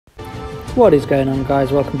What is going on, guys?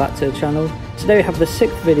 Welcome back to the channel. Today we have the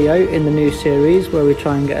 6th video in the new series where we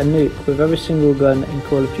try and get a nuke with every single gun in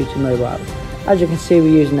Call of Duty Mobile. As you can see, we're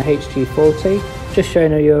using the HG40, just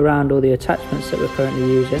showing you around all the attachments that we're currently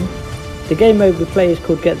using. The game mode we play is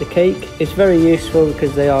called Get the Cake. It's very useful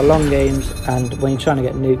because they are long games, and when you're trying to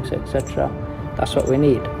get nukes, etc., that's what we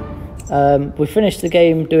need. We finished the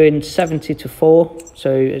game doing 70-4,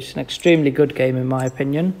 so it's an extremely good game in my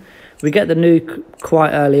opinion. We get the nuke quite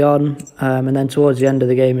early on, and then towards the end of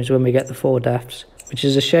the game is when we get the 4 deaths, which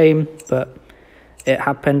is a shame, but it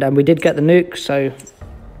happened, and we did get the nuke, so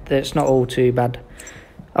it's not all too bad.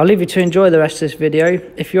 I'll leave you to enjoy the rest of this video.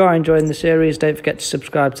 If you are enjoying the series, don't forget to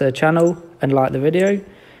subscribe to the channel and like the video.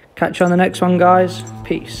 Catch you on the next one, guys.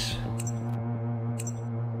 Peace.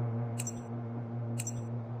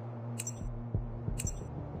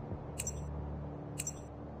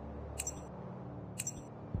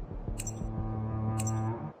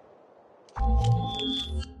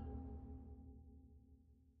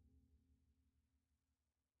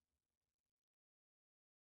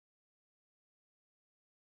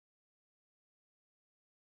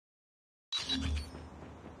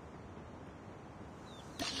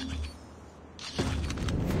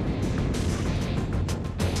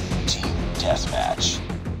 Team Deathmatch.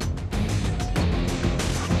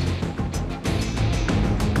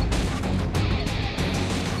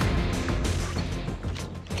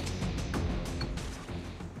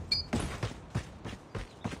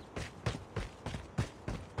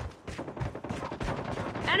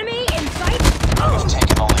 Enemy in sight! We've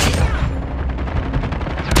taken the lead.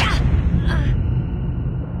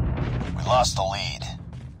 We lost the lead.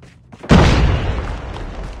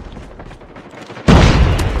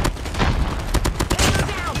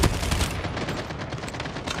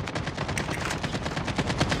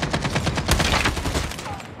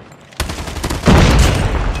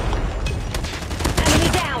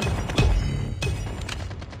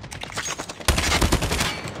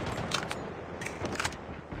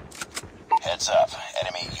 Heads up,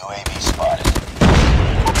 enemy UAV spotted.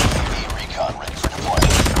 UAV recon ready for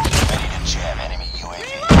deployment. Ready to jam enemy UAV.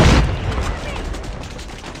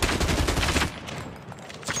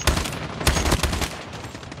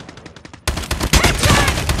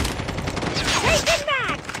 Taking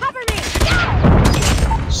back! Cover me!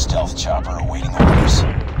 Stealth chopper awaiting orders.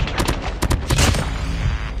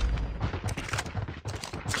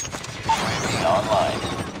 UAV online.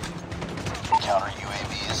 Counter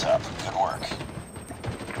UAV is up. Good work.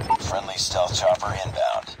 Friendly stealth chopper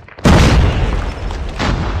inbound.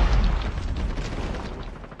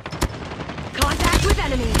 Contact with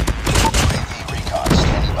enemy! UAV recon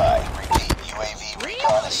standing by. Repeat, UAV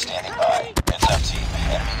recon is standing by. Heads up, team.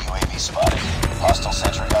 Enemy UAV spotted. Hostile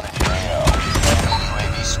sentry gun in your AO. Enemy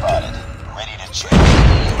UAV spotted. Ready to check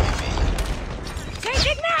UAV.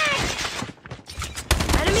 Taking back!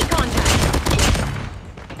 Enemy contact!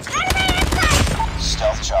 Enemy in sight!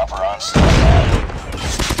 Stealth chopper on standby.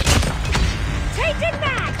 Taking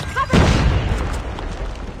back! Cover me!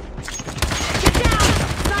 Get down!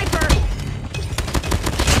 Sniper!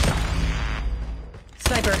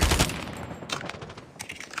 Sniper!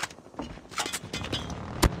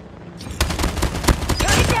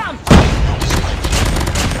 Turn it down!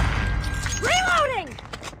 Reloading!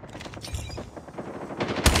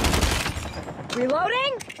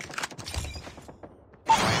 Reloading?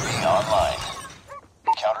 UAV online.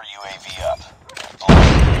 Counter UAV up.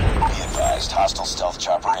 Be advised, hostile stealth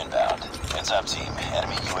chopper inbound. Heads up, team.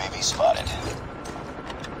 Enemy UAV spotted.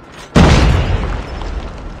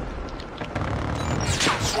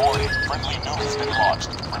 Forward. Friendly nuke has been launched.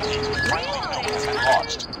 Repeat, friendly nuke has been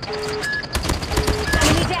launched.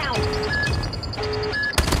 Enemy down!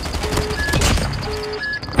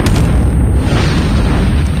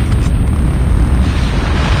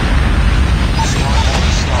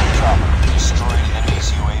 Destroyed enemy's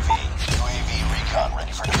UAV. UAV recon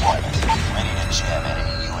ready for deployment. Ready to jam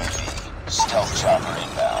enemy UAV. Stealth chopper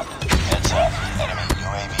inbound. Heads up. Enemy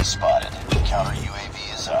UAV spotted. Counter UAV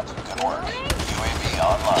is up. Good work. UAV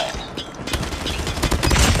online.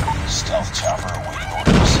 Stealth chopper awaiting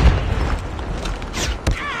orders.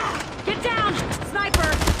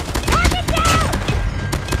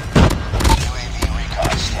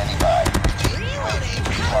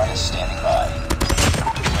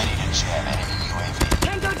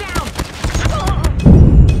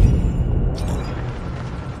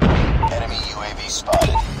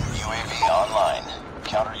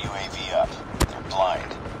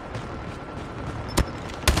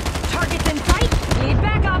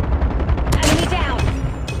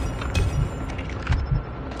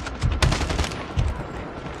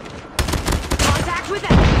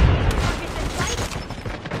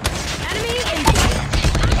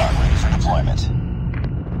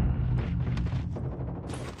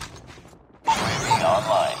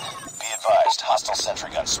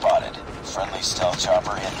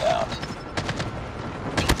 inbound.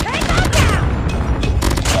 Take that down!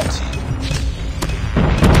 Red team.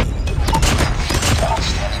 Recon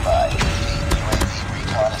standing by. UAV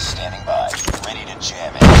recon is standing by. Ready to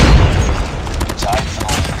jam it. Tied for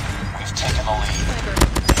the lead. We've taken the lead.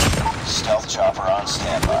 Stealth chopper on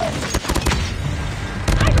standby.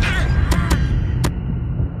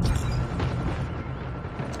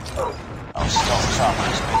 Our stealth chopper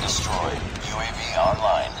has been destroyed. UAV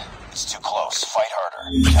online. It's too close. Fight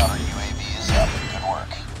harder. Counter UAV is up. Good work.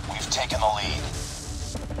 We've taken the lead.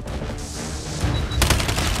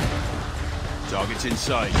 Target's in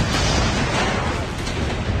sight.